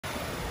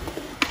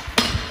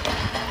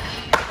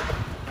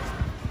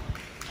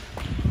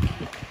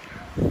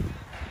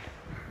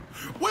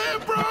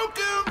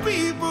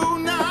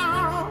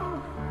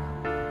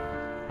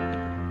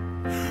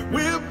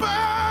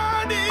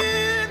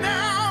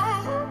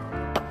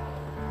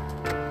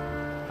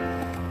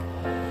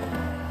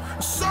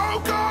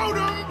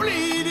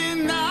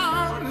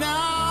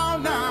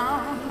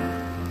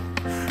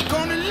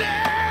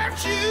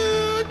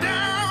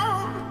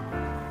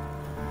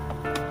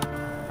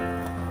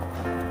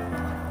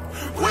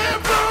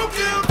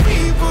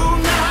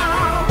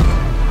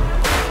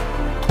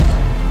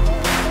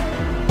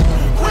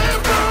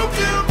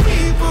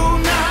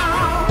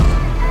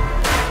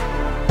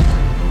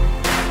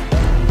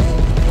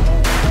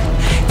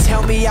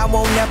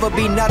never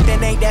be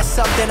nothing, ain't that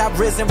something? I've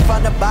risen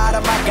from the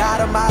bottom, I got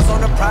them, eyes on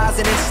the prize,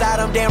 and inside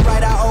them, damn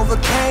right I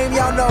overcame.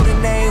 Y'all know the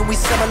name, we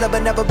similar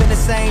but never been the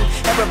same.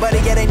 Everybody,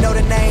 yeah, they know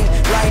the name.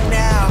 Right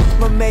now,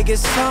 I'ma make it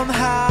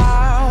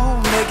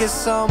somehow, make it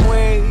some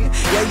way.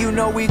 Yeah, you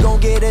know we gon'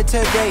 get it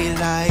today.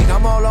 Like,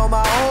 I'm all on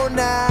my own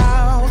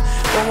now,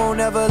 but won't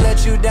ever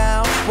let you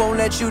down, won't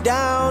let you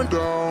down.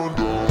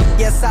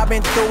 Yes, I've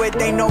been through it,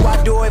 they know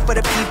I do it for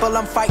the people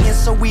I'm fighting,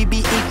 so we be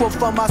equal.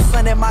 For my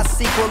son and my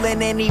sequel,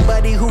 and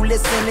anybody who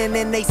listening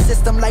in they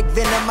system like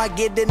venom, I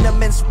get in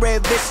them and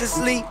spread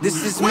viciously.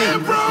 This is me. We're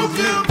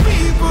broken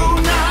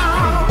people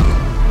now.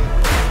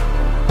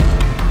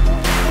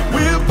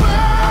 We're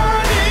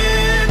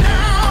burning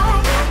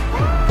out.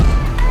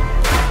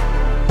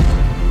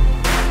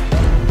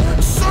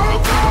 So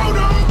cold,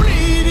 I'm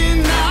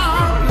bleeding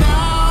now,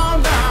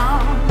 now.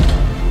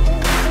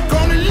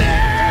 Gonna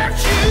let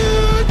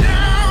you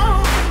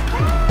down.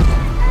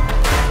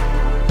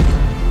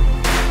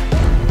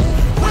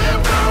 We're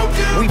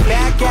broken. We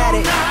back at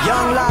it,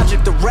 young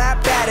Logic, the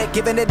rap addict.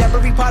 Giving it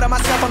every part of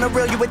myself on the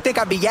real, you would think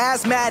I'd be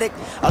asthmatic.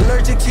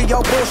 Allergic to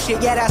your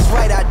bullshit, yeah that's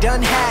right, I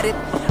done had it.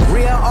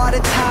 Real all the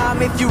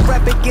time, if you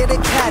rep it, get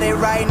it tatted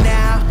right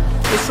now.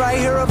 It's right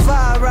here, a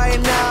vibe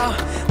right now.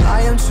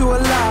 I am too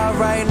alive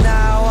right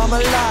now, I'm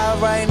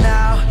alive right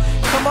now.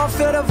 Come on,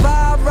 feel the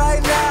vibe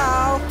right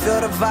now.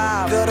 Feel the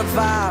vibe, feel the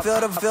vibe, feel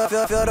the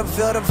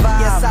vibe.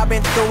 Yes, I've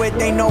been through it,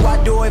 they know I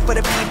do it for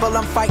the people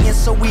I'm fighting,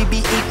 so we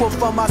be equal.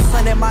 For my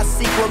son and my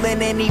sequel,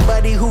 and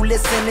anybody who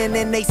listening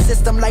in they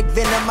system like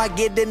venom, I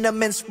get in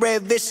them and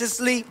spread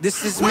viciously.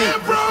 This is me. We're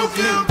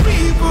broken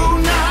people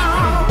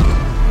now.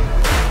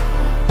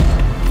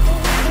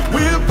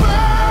 We're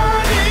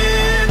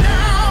burning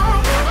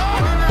out.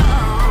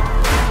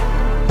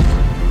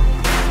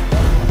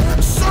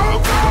 So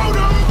cold,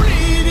 I'm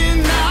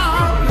bleeding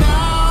now,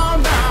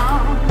 now.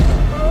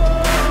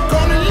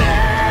 Gonna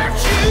let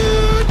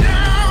you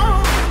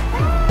down.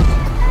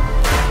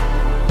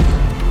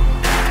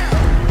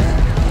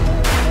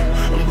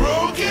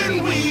 Broken,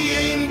 we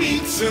ain't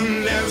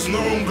beaten. There's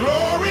no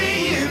glory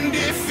in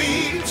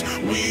defeat.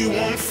 We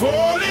won't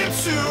fall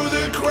into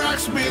the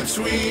cracks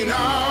between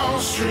our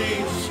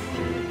streets.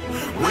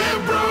 We're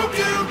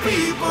broken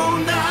people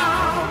now.